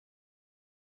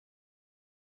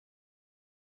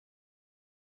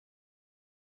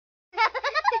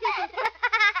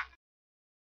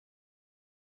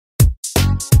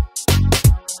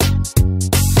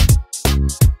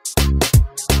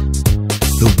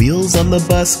wheels on the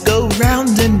bus go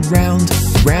round and round,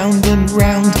 round and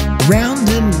round, round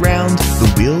and round.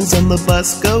 The wheels on the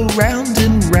bus go round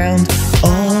and round,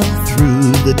 all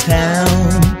through the town.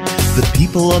 The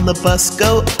people on the bus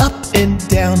go up and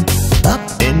down, up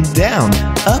and down,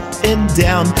 up and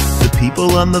down. The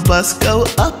people on the bus go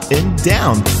up and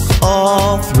down,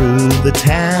 all through the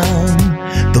town.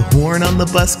 The horn on the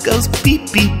bus goes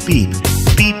beep, beep, beep,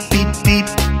 beep, beep, beep,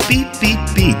 beep, beep,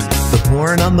 beep. The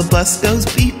horn on the bus goes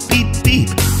beep, beep, beep,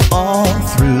 all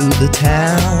through the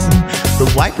town.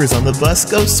 The wipers on the bus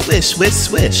go swish, swish,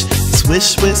 swish, swish,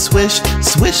 swish, swish,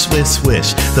 swish, swish,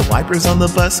 swish. The wipers on the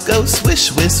bus go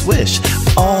swish, swish, swish,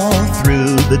 all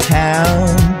through the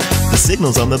town. The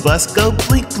signals on the bus go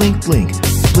blink, blink, blink,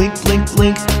 blink, blink,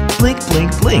 blink, blink,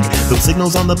 blink, blink. The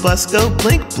signals on the bus go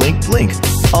blink, blink, blink,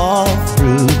 all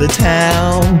through the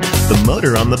town. The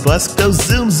motor on the bus goes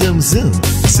zoom, zoom, zoom,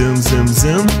 zoom, zoom,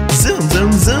 zoom, zoom,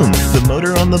 zoom, zoom. The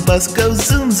motor on the bus goes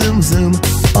zoom, zoom, zoom,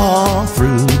 all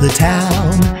through the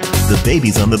town. The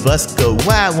babies on the bus go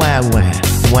wah, wah, wah,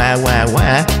 wah, wah,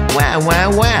 wah, wah,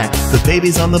 wah, wah. The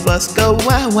babies on the bus go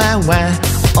wah, wah, wah,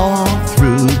 all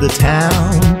through the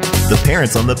town. The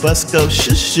parents on the bus go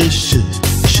shush, shush, shush,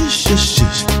 shush, shush,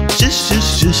 shush, shush,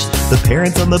 shush, shush. The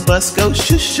parents on the bus go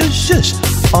shush, shush, shush,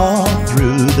 all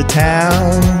through the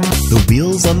town. The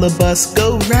wheels on the bus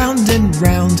go round and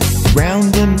round,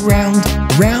 round and round,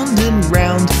 round and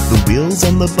round. The wheels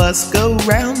on the bus go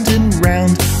round and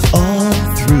round, all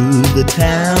through the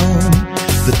town.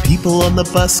 The people on the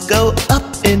bus go up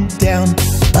and down,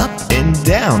 up and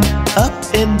down, up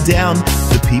and down.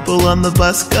 The people on the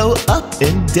bus go up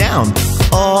and down,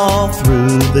 all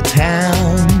through the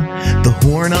town. The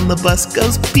horn on the bus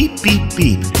goes beep, beep,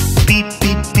 beep, beep,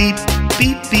 beep, beep,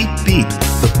 beep, beep, beep.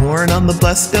 The horn on the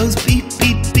bus goes beep,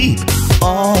 beep, beep,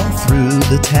 all through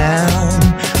the town.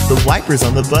 The wipers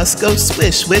on the bus go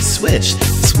swish, swish, swish,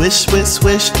 swish, swish,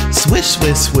 swish, swish,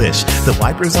 swish, swish. The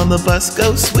wipers on the bus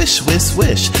go swish, swish,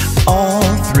 swish, all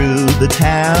through the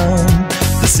town.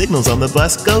 The signals on the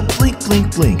bus go blink,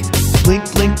 blink, blink, blink,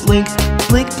 blink, blink,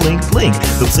 blink, blink, blink.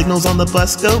 The signals on the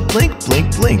bus go blink,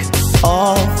 blink, blink,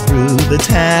 all through the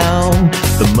town.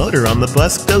 The motor on the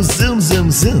bus goes zoom,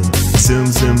 zoom, zoom, zoom,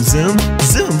 zoom, zoom,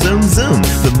 zoom, zoom, zoom.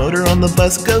 The motor on the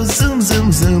bus goes zoom,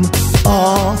 zoom, zoom,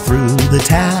 all through the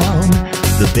town.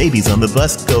 The babies on the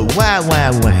bus go wah,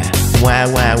 wah, wah, wah,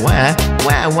 wah, wah,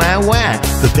 wah, wah, wah.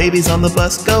 The babies on the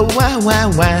bus go wah, wah,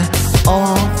 wah,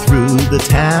 all through the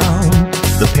town.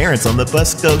 The parents on the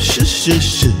bus go shush, shush,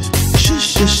 shush, shush,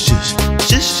 shush, shush,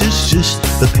 shush, shush, shush.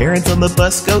 The parents on the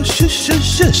bus go shush, shush,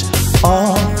 shush,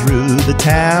 all through the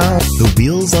town. The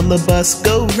wheels on the bus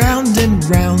go round and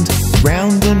round,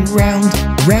 round and round,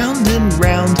 round and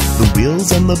round. The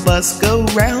wheels on the bus go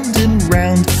round and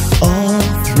round, all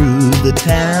through the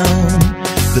town.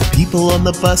 The people on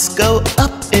the bus go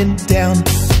up and down,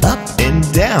 up and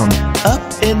down, up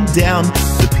and down.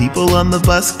 The people on the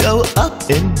bus go up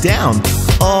and down,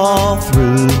 all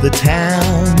through the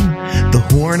town. The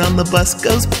horn on the bus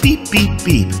goes beep, beep,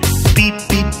 beep, beep,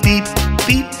 beep, beep,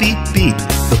 beep, beep, beep.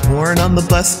 The horn on the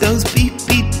bus goes beep,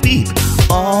 beep, beep,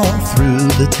 all through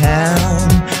the town.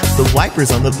 The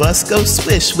wipers on the bus go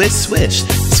swish, swish, swish,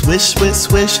 swish, swish,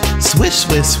 swish, swish,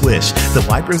 swish, swish. The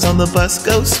wipers on the bus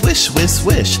go swish, swish,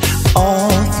 swish,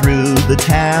 all through the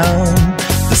town.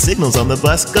 The signals on the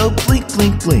bus go blink,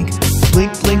 blink, blink,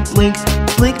 blink, blink, blink,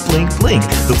 blink, blink, blink.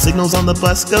 The signals on the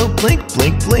bus go blink,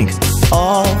 blink, blink,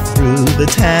 all through the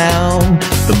town.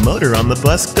 The motor on the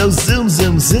bus goes zoom,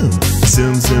 zoom, zoom,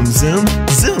 zoom, zoom, zoom,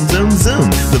 zoom, zoom, zoom.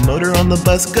 The motor on the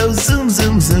bus goes zoom,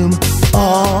 zoom, zoom,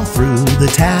 all through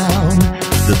the town.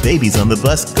 The babies on the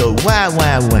bus go wah,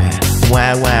 wah, wah,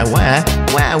 wah, wah, wah,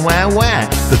 wah, wah, wah.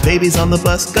 The babies on the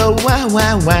bus go wah,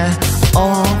 wah, wah,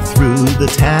 all through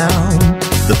the town.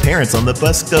 The parents on the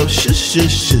bus go shush,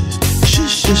 shush, shush,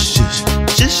 shush, shush,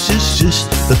 shush, shush, shush, shush.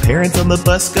 The parents on the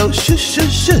bus go shush,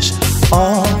 shush, shush,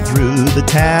 all through the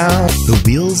town. The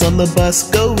wheels on the bus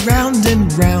go round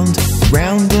and round,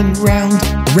 round and round,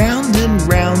 round and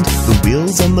round. The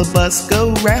wheels on the bus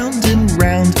go round and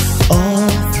round, all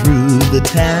through the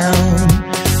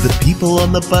town. The people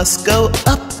on the bus go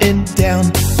up and down,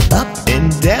 up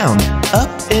and down,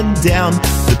 up and down.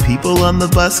 The people on the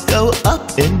bus go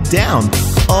up and down,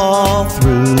 all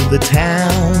through the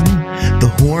town. The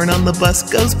horn on the bus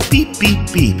goes beep,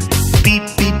 beep, beep, beep,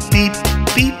 beep, beep,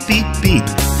 beep, beep, beep.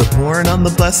 The horn on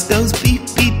the bus goes beep,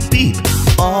 beep, beep,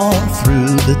 all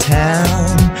through the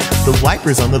town. The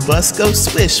wipers on the bus go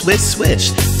swish, swish,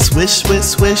 swish, swish, swish,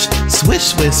 swish, swish,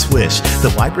 swish, swish.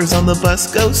 The wipers on the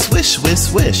bus go swish, swish,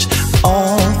 swish,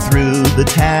 all through the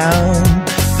town.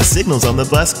 The signals on the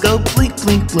bus go blink,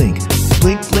 blink, blink,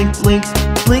 Blink, blink, blink,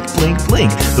 blink, blink,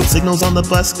 blink. Those signals on the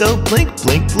bus go blink,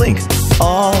 blink, blink.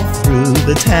 All through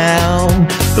the town.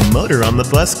 The motor on the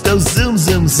bus goes zoom,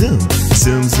 zoom, zoom.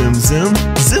 Zoom, zoom, zoom,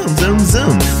 zoom, zoom,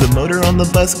 zoom. The motor on the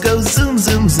bus goes zoom,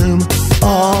 zoom, zoom.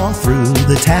 All through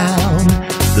the town.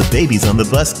 The babies on the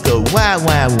bus go wah,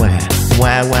 wah, wah.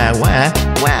 Wah, wah, wah,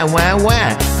 wah, wah,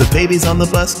 wah. The babies on the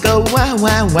bus go wah,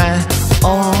 wah, wah.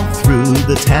 All through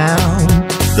the town.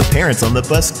 The parents on the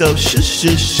bus go shush,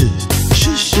 shush, shush.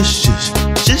 Shush, shush, shush.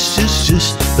 Shush, shush,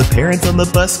 shush. The parents on the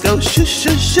bus go shush,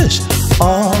 shush, shush.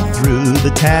 All through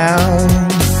the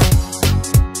town.